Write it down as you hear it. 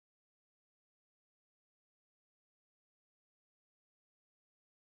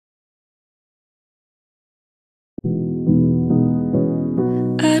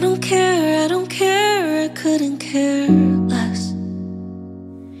care less.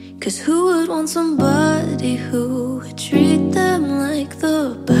 'Cause who would want somebody who would treat them like the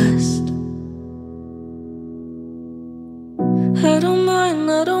best? I don't mind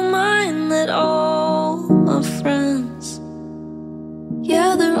that all my friends, yeah,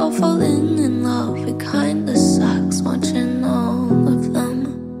 they're all falling in love. It kinda sucks watching all of them.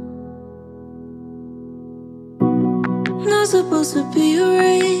 Not supposed to be a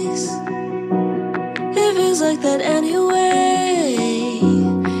race, it feels like that anyway.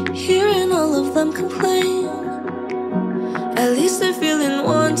 Hearing all of them complain, at least they're feeling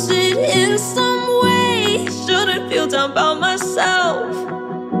wanted in some way. Shouldn't feel down about myself,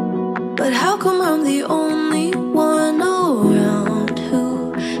 but how come I'm the only one around who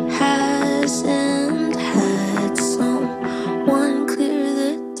hasn't had someone clear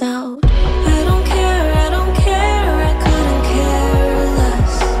the doubt? I don't care, I couldn't care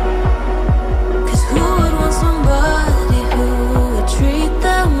less. 'Cause who would want somebody who would treat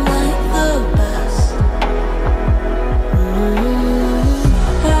them like the best?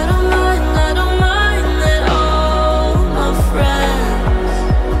 I don't mind that all my friends,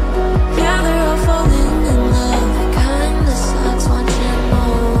 yeah, they're all falling in love. It kinda sucks watching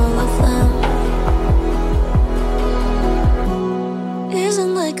all of them.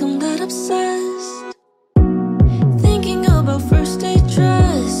 Isn't like I'm that obsessed, thinking about first date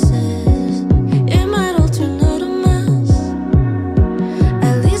dresses. It might all turn out a mess,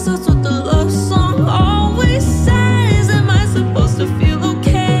 at least that's what the love song always says. Am I supposed to feel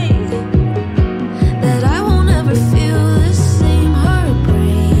okay that I won't ever feel the same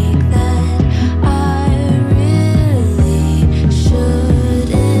heartbreak that I really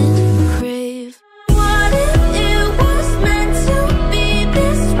shouldn't crave? What if it was meant to be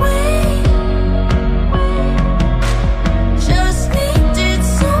this way? Just needed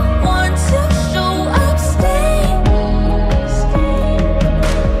someone to show up, stay.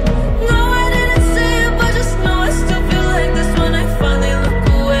 No, I didn't say it, but just know I still feel like this when I finally look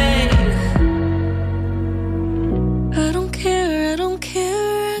away. I don't care,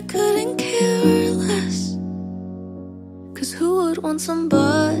 I couldn't care less. 'Cause who would want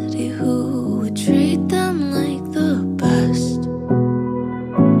somebody who